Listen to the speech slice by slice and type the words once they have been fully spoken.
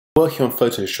Working on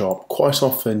Photoshop, quite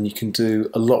often you can do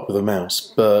a lot with a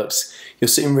mouse, but you'll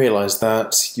soon realise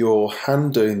that your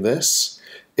hand doing this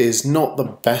is not the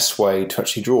best way to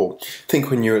actually draw. Think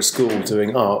when you're at school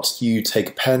doing art, you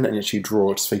take a pen and you actually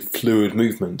draw. It's a very fluid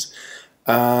movement.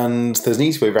 And there's an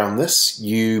easy way around this.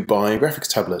 You buy a graphics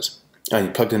tablet and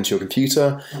you plug it into your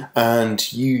computer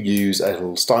and you use a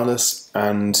little stylus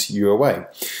and you're away.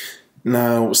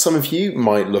 Now, some of you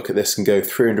might look at this and go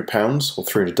 £300 or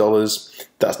 $300,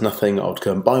 that's nothing, I would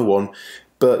go and buy one,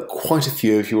 but quite a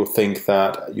few of you will think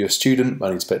that you're a student,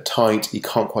 money's a bit tight, you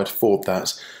can't quite afford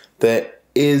that. There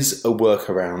is a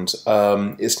workaround.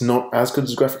 It's not as good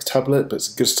as a graphics tablet, but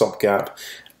it's a good stopgap,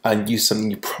 and use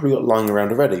something you've probably got lying around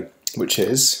already, which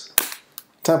is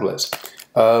a tablet.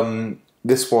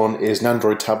 This one is an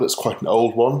Android tablet, it's quite an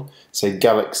old one. It's a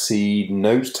Galaxy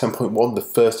Note 10.1, the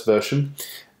first version.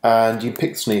 And you can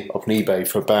pick this up on eBay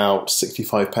for about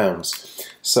 £65.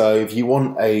 So if you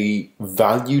want a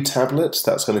value tablet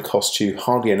that's going to cost you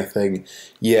hardly anything,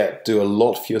 yet do a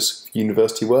lot for your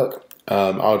university work, I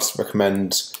would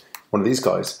recommend one of these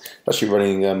guys. It's actually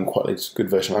running quite a good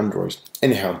version of Android.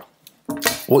 Anyhow,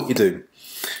 what you do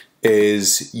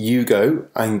is you go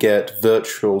and get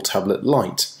Virtual Tablet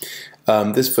Lite.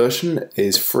 This version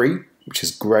is free, which is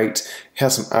great. It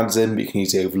has some ads in, but you can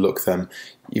easily overlook them.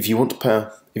 If you want to pay,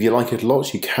 if you like it a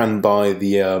lot, you can buy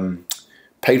the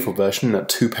paid for version at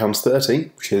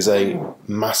 £2.30, which is a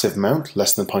massive amount,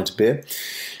 less than a pint of beer.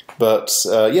 But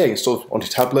yeah, you can install it onto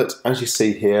your tablet. As you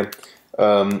see here,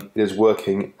 it is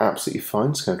working absolutely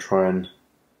fine. Just going to try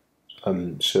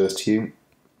and show this to you.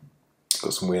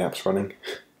 Got some weird apps running.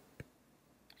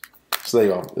 So there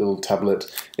you are, little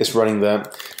tablet. It's running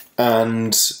there,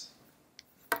 and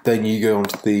then you go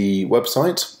onto the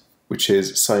website, which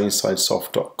is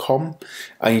sunnysidesoft.com,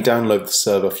 and you download the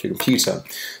server for your computer.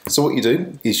 So what you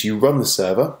do is you run the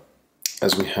server,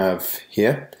 as we have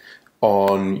here,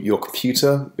 on your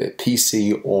computer,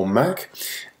 PC or Mac,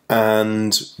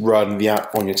 and run the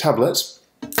app on your tablet.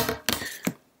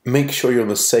 Make sure you're on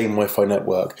the same Wi-Fi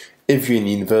network. If you're in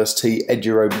university,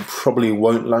 EduRoam probably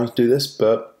won't allow you to do this,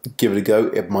 but give it a go,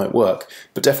 it might work.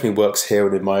 But definitely works here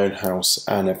and in my own house,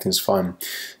 and everything's fine.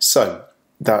 So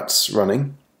that's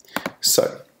running.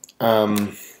 So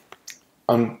I'm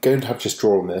going to have to just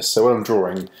draw on this. So when I'm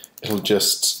drawing, it'll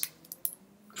just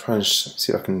try and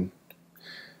see if I can.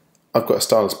 I've got a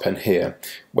stylus pen here.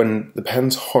 When the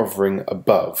pen's hovering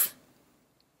above,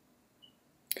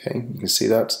 okay, you can see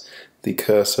that the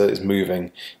cursor is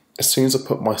moving. As soon as I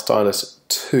put my stylus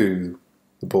to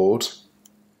the board,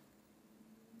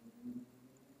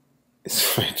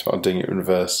 it's right. I'm doing it in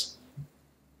reverse.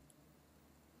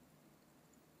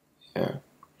 Yeah.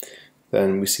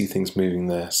 Then we see things moving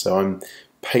there. So I'm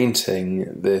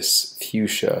painting this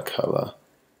fuchsia colour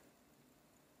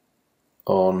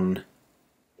on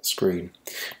the screen.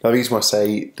 Now the reason why I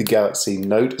say the Galaxy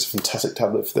Note is a fantastic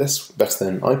tablet for this, better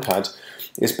than an iPad,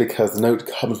 is because the Note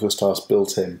comes with a stylus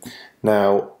built in.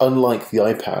 Now, unlike the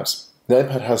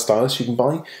iPad has stylus you can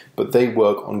buy, but they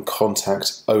work on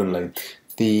contact only.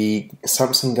 The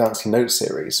Samsung Galaxy Note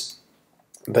series,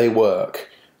 they work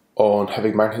on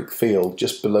having a magnetic field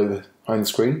just behind the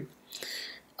screen,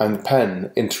 and the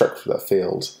pen interacts with that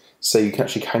field, so you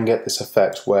actually can get this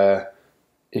effect where,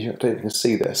 if you don't even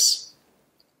see this,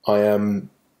 I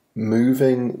am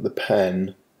moving the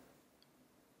pen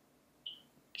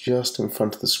just in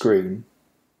front of the screen,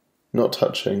 not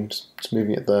touching, just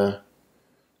moving it there,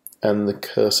 and the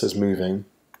cursor's moving.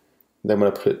 Then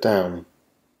when I put it down,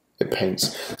 it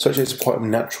paints. So actually it's quite a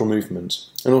natural movement.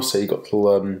 And also you've got a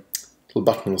little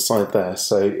button on the side there,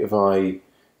 so if I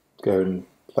go and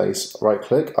place right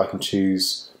click, I can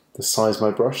choose the size of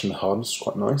my brush and the hardness, is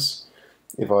quite nice.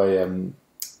 If I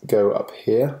go up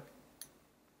here,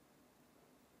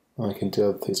 I can do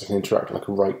other things. I can interact like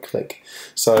a right click.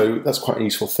 So that's quite a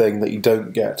useful thing that you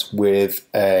don't get with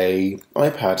a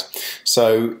iPad.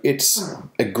 So it's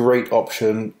a great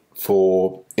option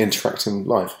for interacting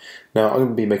live. Now I'm going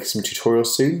to be making some tutorials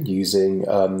soon using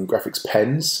graphics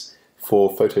pens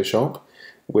for Photoshop,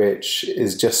 which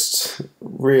is just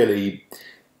really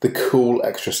the cool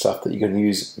extra stuff that you're going to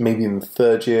use maybe in the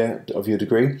third year of your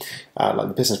degree at like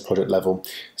the business project level.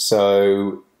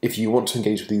 So if you want to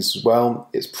engage with these as well,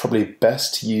 it's probably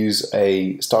best to use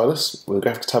a stylus with a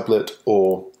graphics tablet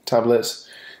or tablet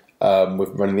with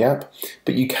running the app,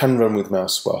 but you can run with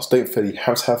mouse as well. So don't feel you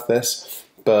have to have this,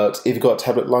 but if you've got a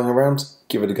tablet lying around,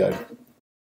 give it a go.